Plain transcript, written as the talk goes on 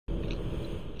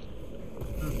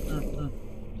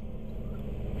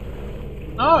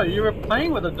Oh, you were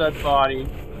playing with a dead body.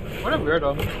 What a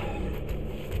weirdo.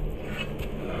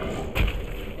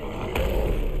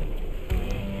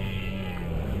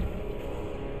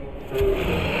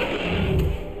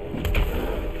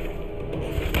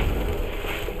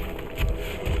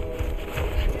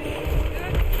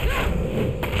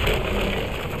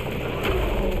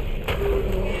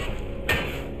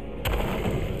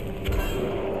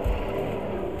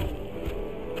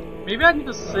 Maybe I need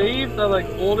to save the like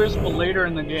boulders for later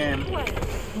in the game. Well,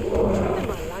 the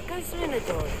Malacca's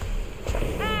Minotaur.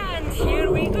 And here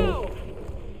we go.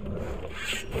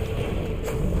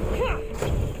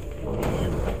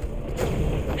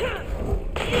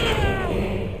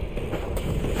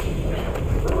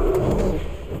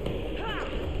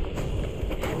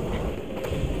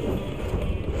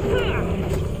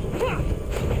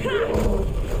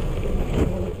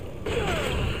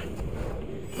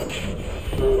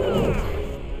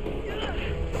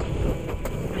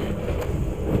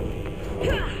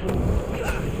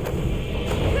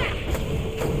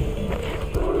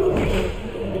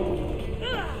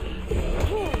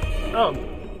 Oh,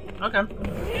 okay.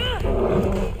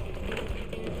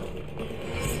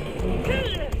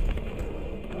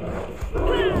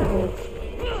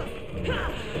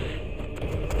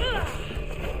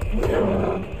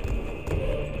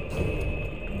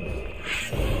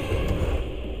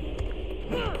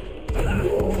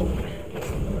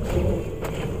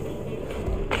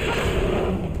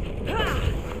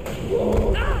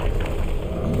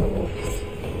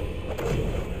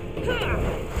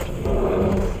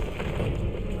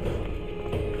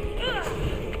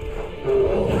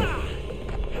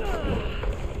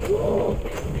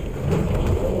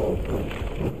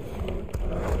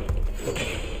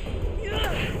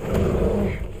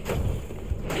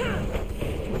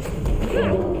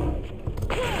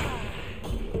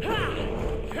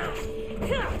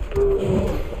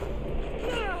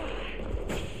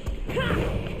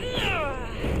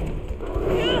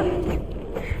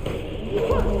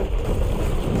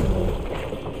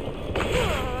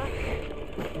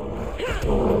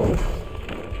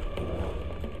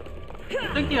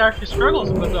 I think he actually struggles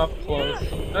with up close.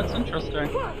 That's interesting.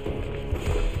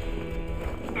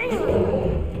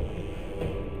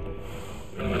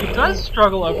 He does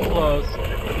struggle up close.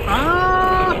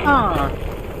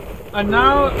 And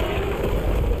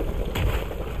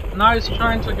now he's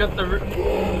trying to get the.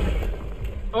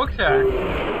 Okay,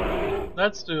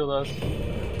 let's do this.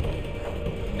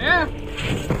 Yeah.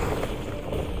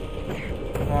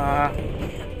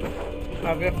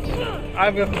 I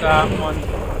whipped that one.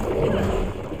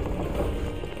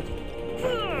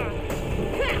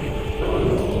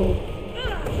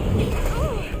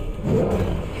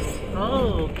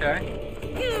 Oh, okay.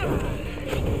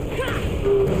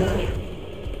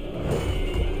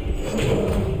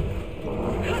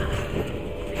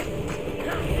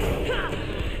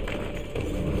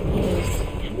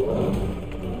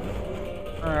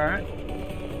 Alright.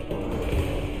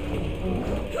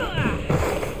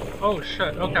 Oh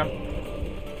shit, okay.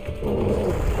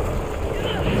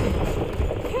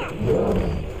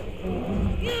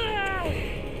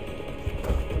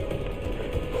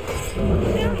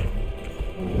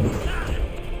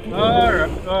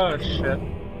 Alright, oh shit.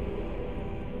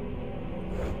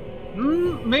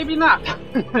 Maybe not.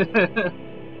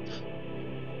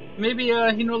 Maybe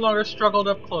he no longer struggled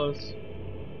up close.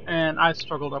 And I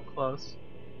struggled up close.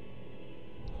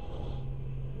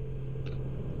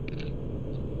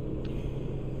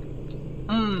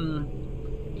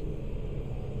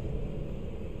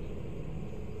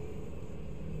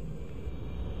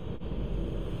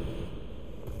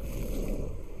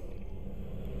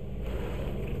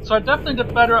 So I definitely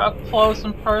did better up close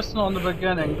and personal in the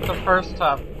beginning, the first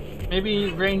half. Maybe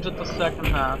range at the second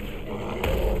half.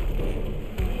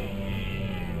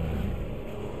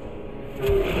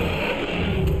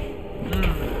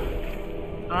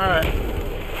 Alright.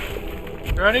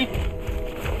 You ready?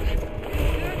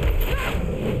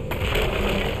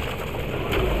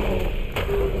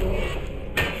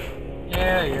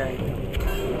 Yeah.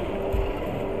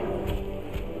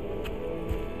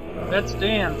 Let's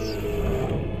dance.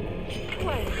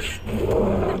 Well,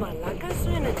 the Malacca's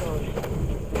Minotaur.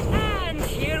 And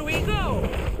here we go.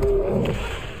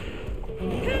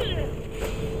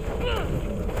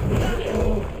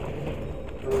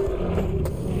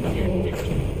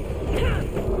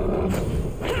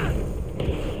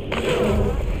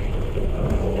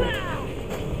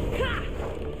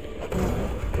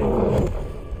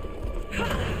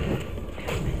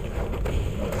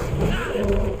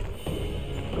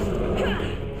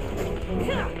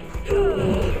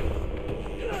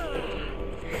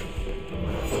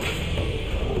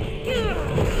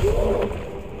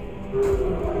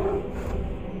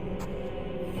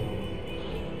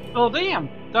 Well, damn!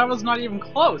 That was not even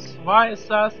close. Why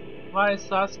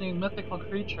assassinate mythical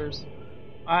creatures?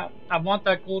 I want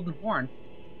that golden horn.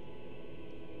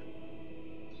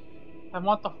 I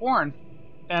want the horn.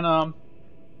 And,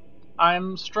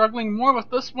 I'm struggling more with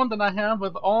this one than I have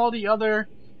with all the other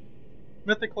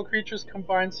mythical creatures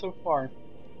combined so far.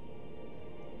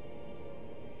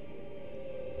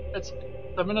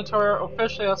 The Minotaur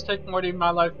officially has taken away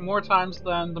my life more times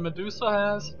than the Medusa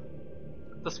has.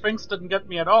 The Sphinx didn't get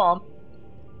me at all.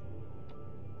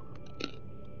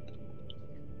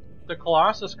 The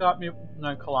Colossus got me.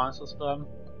 No, Colossus. The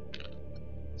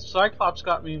Cyclops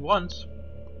got me once.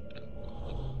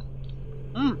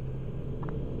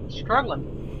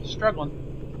 Struggling.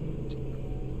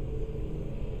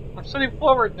 I'm sitting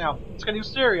forward now. It's getting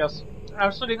serious.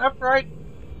 I'm sitting upright.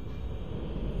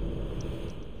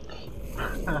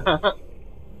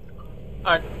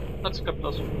 Alright, let's skip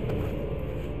this.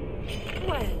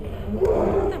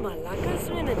 Well, the Malacca's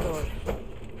Minotaur.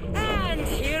 And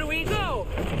here we go!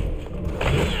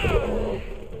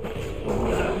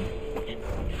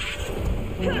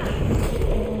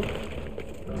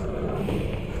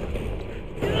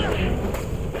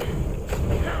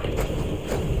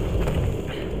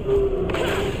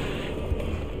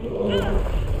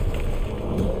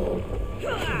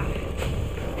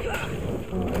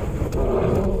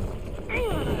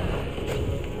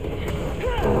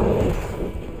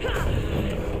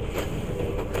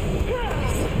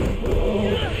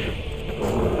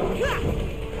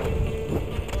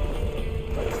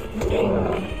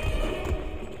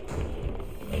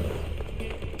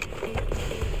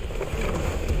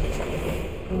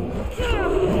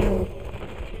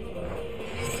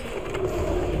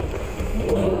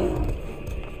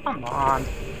 Come on.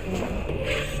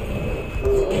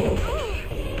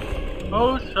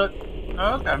 Oh shit.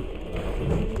 Okay.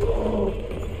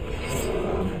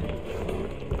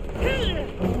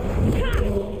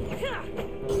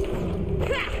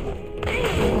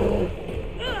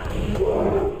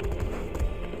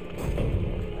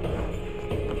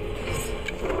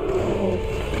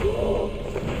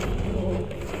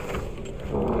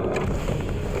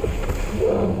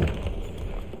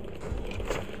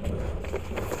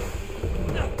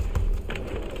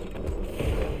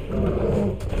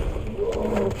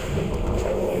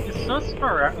 It's so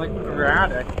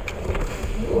sporadic.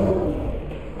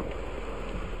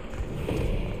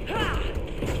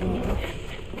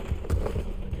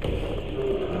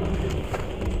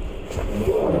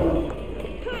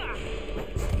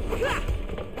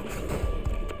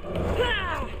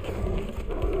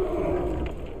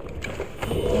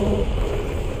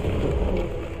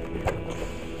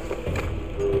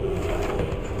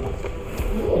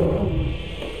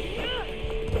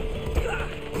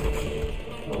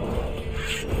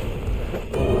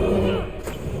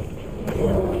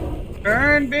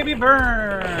 Burn, baby,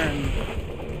 burn!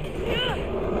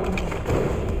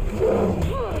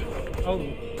 Oh,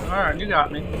 alright, you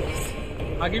got me.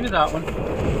 I'll give you that one.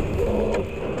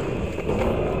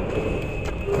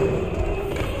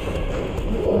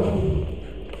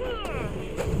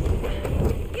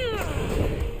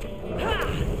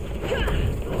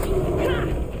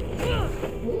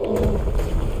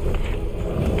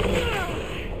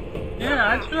 Yeah,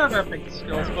 I do have epic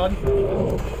skills, bud.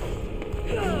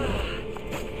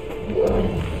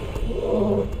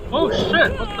 Oh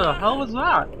shit, what the hell was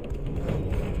that?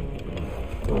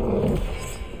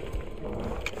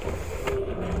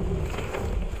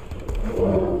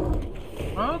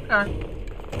 Okay.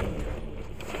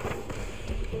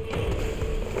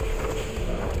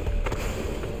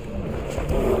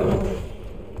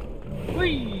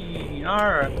 Whee!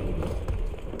 Alright.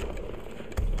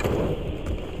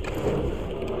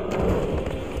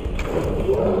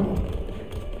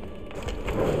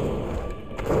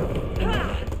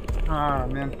 Ah,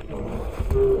 man.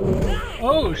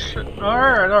 Oh shit.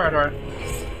 Alright.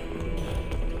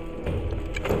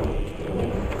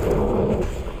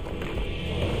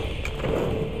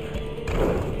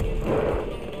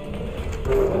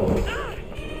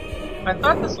 I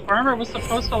thought this armor was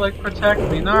supposed to, like, protect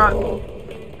me, not...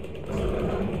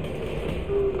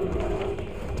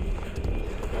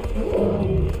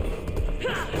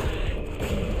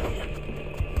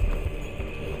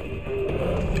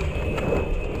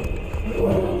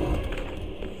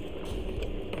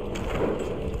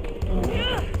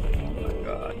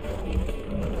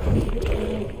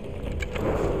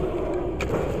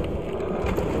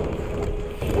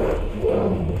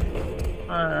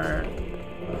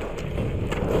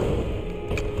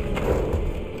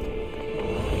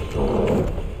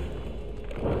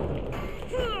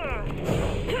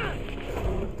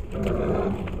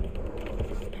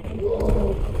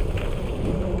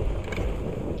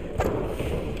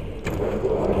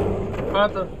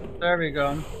 There we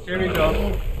go. Here we go.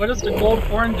 What does the gold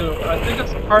horn do? I think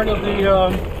it's part of the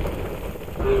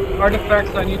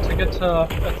artifacts I need to get to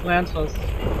Atlantis.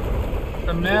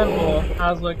 The manhole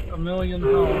has like 1,000,000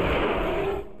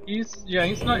 health.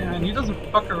 He's not, and he doesn't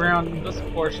fuck around in this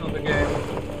portion of the game.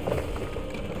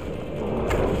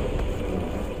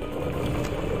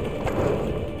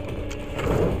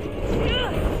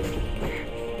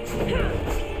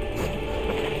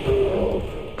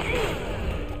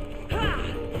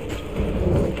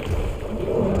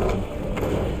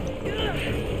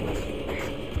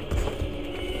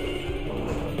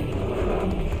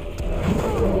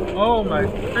 Oh my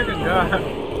freaking god.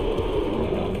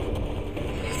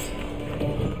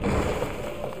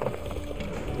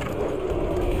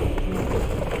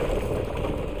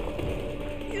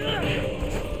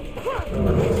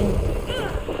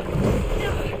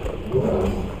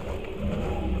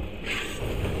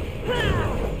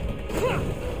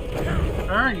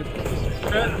 Alright, you piece of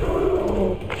shit.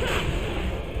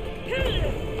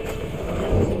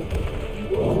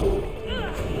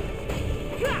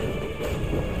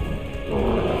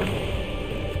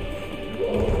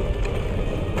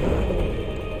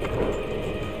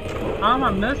 How am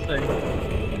I missing?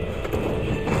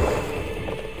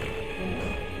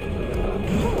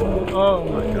 Oh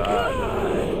my god.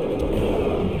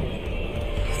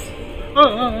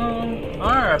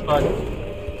 Alright, bud.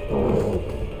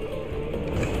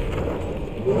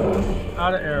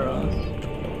 Out of arrows.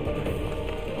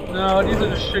 No, these are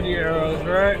the shitty arrows,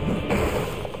 right?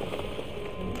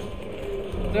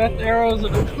 Death arrows are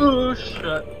the— oh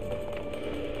shit.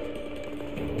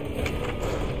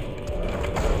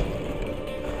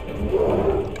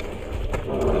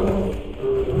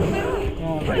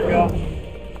 Oh my god.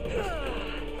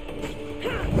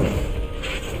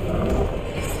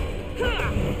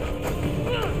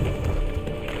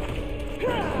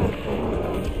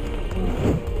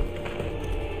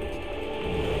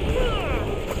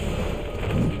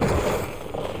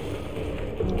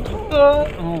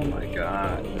 Oh my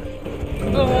god.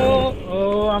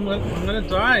 Oh, I'm gonna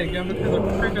die again because of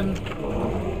freaking—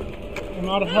 I'm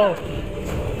out of health.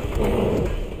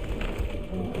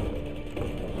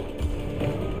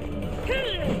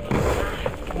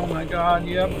 Oh my god,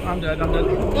 yep, I'm dead, I'm dead.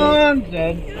 I'm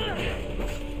dead.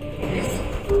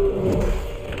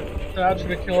 That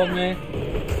should have killed me.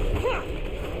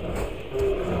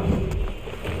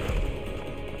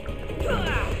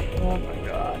 Oh my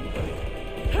god.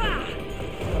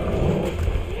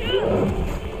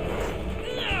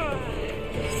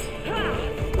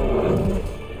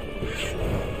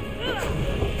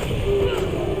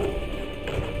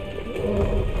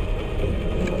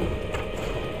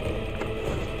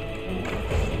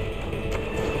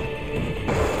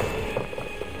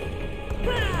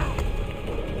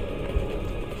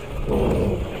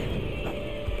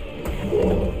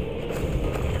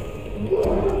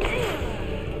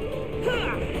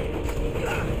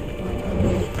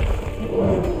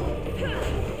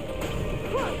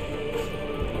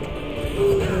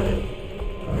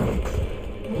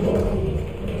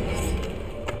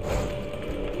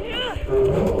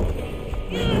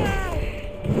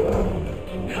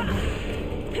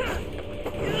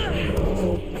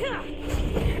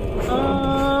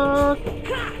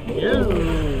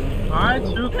 I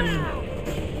too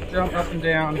can jump up and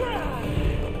down.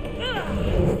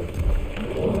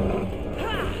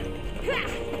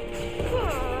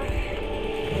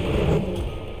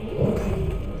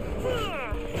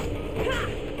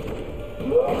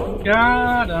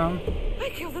 Got him. I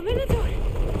killed the Minotaur.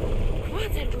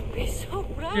 What? That would be so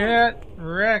proud. Get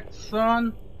wrecked,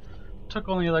 son. Took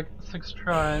only like 6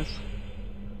 tries.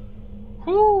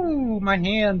 Whoo! My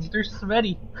hands, they're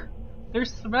sweaty. They're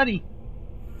sweaty.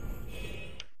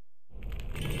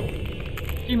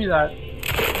 Give me that.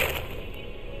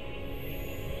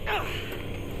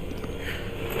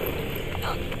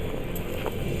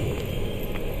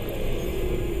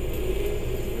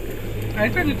 Are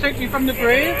you trying to take me from the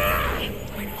grave?